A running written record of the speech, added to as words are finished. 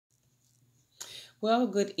Well,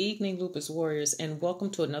 good evening, Lupus Warriors, and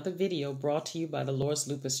welcome to another video brought to you by the Lord's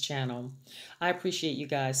Lupus channel. I appreciate you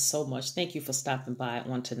guys so much. Thank you for stopping by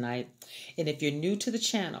on tonight. And if you're new to the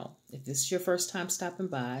channel, if this is your first time stopping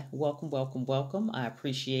by, welcome, welcome, welcome. I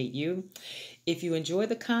appreciate you. If you enjoy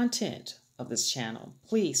the content of this channel,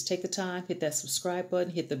 please take the time, hit that subscribe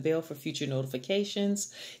button, hit the bell for future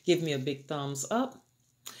notifications, give me a big thumbs up.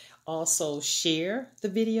 Also, share the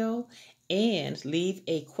video and leave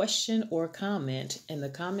a question or comment in the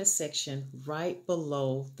comment section right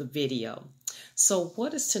below the video. So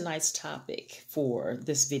what is tonight's topic for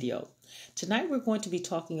this video? Tonight we're going to be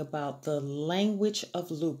talking about the language of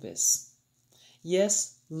lupus.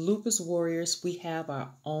 Yes, lupus warriors, we have our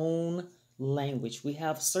own language. We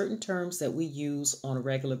have certain terms that we use on a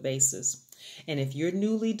regular basis. And if you're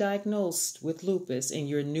newly diagnosed with lupus and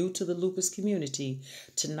you're new to the lupus community,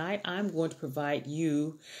 tonight I'm going to provide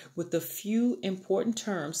you with a few important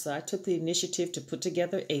terms that I took the initiative to put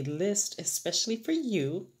together a list, especially for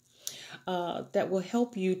you, that will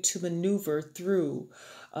help you to maneuver through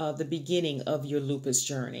the beginning of your lupus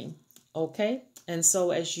journey. Okay? And so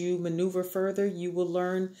as you maneuver further, you will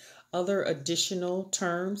learn other additional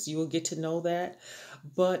terms. You will get to know that.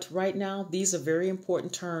 But right now, these are very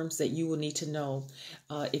important terms that you will need to know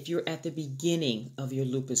if you're at the beginning of your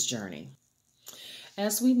lupus journey.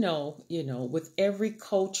 As we know, with every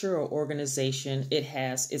culture or organization, it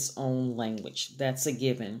has its own language. That's a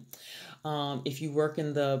given. If you work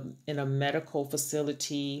in a medical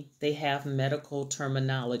facility, they have medical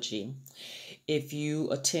terminology. If you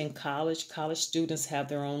attend college students have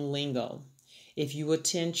their own lingo. If you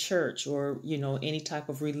attend church or, any type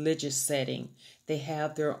of religious setting, they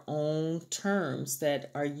have their own terms that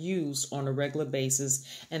are used on a regular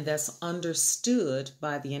basis, and that's understood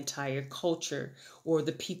by the entire culture or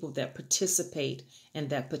the people that participate in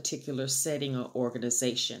that particular setting or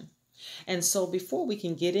organization. And so before we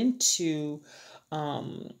can get into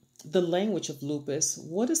the language of lupus,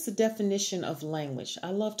 what is the definition of language?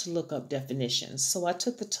 I love to look up definitions. So I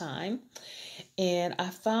took the time and I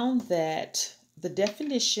found that the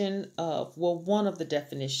definition of, one of the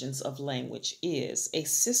definitions of language is a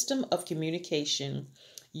system of communication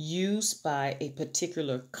used by a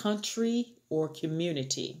particular country or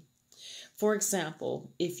community. For example,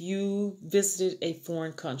 if you visited a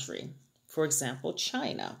foreign country, for example,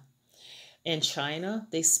 China. In China,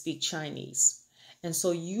 they speak Chinese. And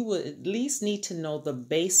so you would at least need to know the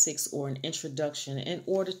basics or an introduction in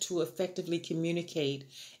order to effectively communicate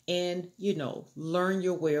and, learn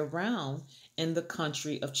your way around in the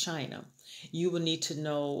country of China. You will need to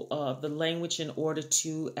know the language in order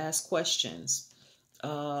to ask questions,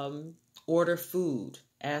 order food,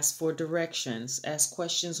 ask for directions, ask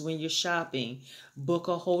questions when you're shopping, book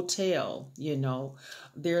a hotel.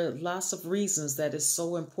 There are lots of reasons that it's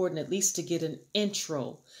so important, at least to get an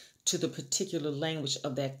intro to the particular language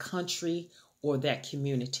of that country or that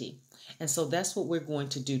community. And so that's what we're going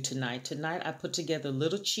to do tonight. Tonight, I put together a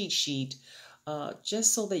little cheat sheet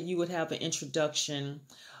just so that you would have an introduction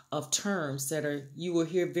of terms that you will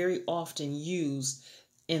hear very often used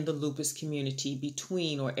in the lupus community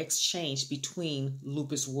between or exchange between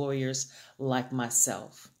lupus warriors like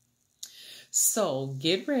myself. So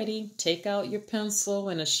get ready, take out your pencil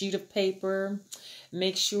and a sheet of paper.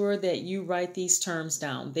 Make sure that you write these terms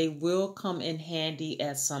down. They will come in handy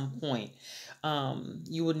at some point.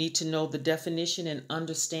 You will need to know the definition and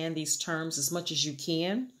understand these terms as much as you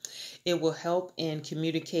can. It will help in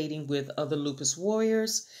communicating with other lupus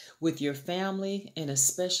warriors, with your family, and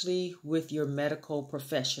especially with your medical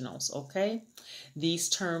professionals, okay? These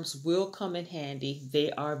terms will come in handy.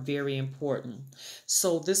 They are very important.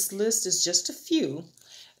 So this list is just a few.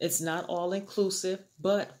 It's not all inclusive,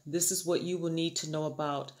 but this is what you will need to know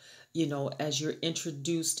about, as you're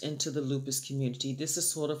introduced into the lupus community. This is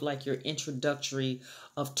sort of like your introductory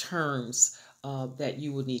of terms that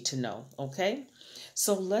you will need to know, okay?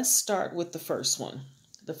 So let's start with the first one.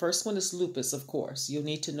 The first one is lupus, of course. You'll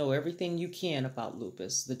need to know everything you can about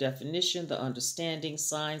lupus, the definition, the understanding,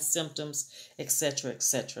 signs, symptoms, etc.,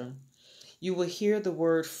 etc. You will hear the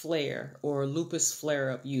word flare or lupus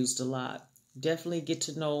flare-up used a lot. Definitely get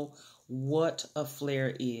to know what a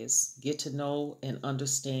flare is. Get to know and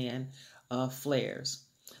understand flares.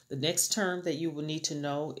 The next term that you will need to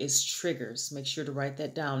know is triggers. Make sure to write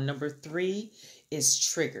that down. Number 3 is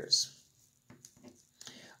triggers.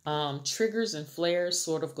 Triggers and flares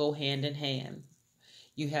sort of go hand in hand.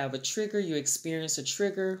 You have a trigger, you experience a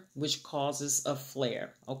trigger, which causes a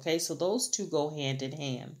flare. Okay, so those two go hand in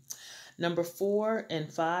hand. Number 4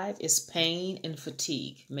 and 5 is pain and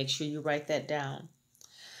fatigue. Make sure you write that down.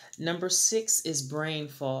 Number 6 is brain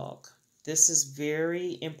fog. This is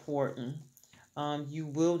very important. You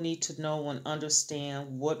will need to know and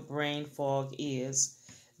understand what brain fog is.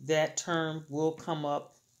 That term will come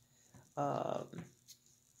up uh,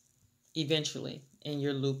 eventually in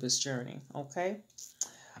your lupus journey. Okay.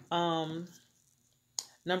 Um,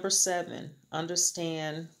 Number 7,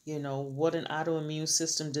 understand, what an autoimmune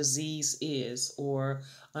system disease is, or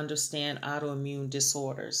understand autoimmune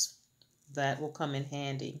disorders. That will come in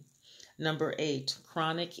handy. Number 8,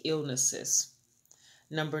 chronic illnesses.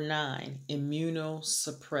 Number 9,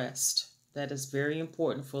 immunosuppressed. That is very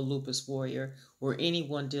important for a lupus warrior or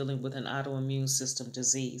anyone dealing with an autoimmune system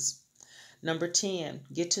disease. Number 10,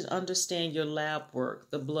 get to understand your lab work,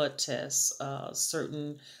 the blood tests,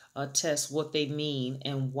 certain tests, what they mean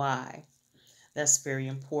and why. That's very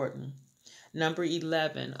important. Number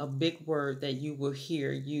 11, a big word that you will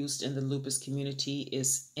hear used in the lupus community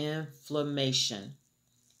is inflammation.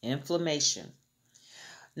 Inflammation.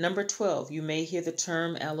 Number 12, you may hear the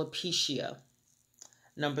term alopecia.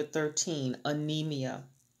 Number 13, anemia.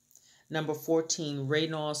 Number 14,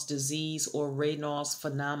 Raynaud's disease or Raynaud's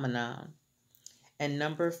phenomenon. And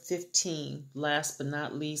number 15, last but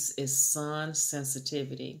not least, is sun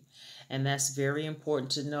sensitivity. And that's very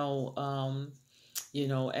important to know,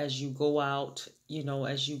 as you go out,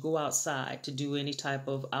 as you go outside to do any type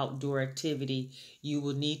of outdoor activity, you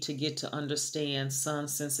will need to get to understand sun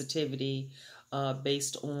sensitivity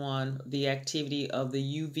based on the activity of the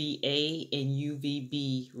UVA and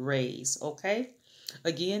UVB rays. Okay?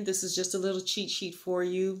 Again, this is just a little cheat sheet for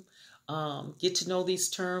you. Get to know these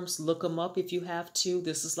terms. Look them up if you have to.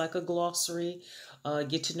 This is like a glossary.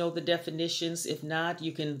 Get to know the definitions. If not,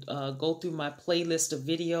 you can go through my playlist of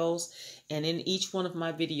videos. And in each one of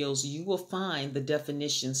my videos, you will find the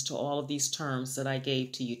definitions to all of these terms that I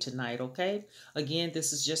gave to you tonight, okay? Again,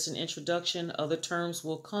 this is just an introduction. Other terms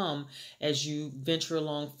will come as you venture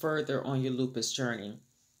along further on your lupus journey.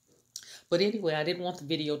 But anyway, I didn't want the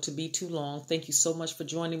video to be too long. Thank you so much for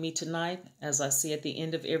joining me tonight. As I say at the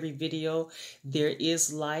end of every video, there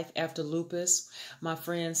is life after lupus. My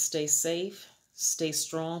friends, stay safe, stay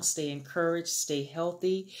strong, stay encouraged, stay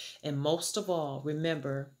healthy, and most of all,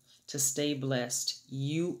 remember to stay blessed.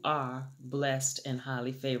 You are blessed and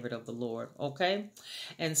highly favored of the Lord, okay?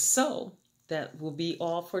 And so that will be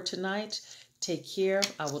all for tonight. Take care.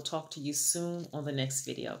 I will talk to you soon on the next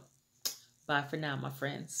video. Bye for now, my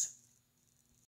friends.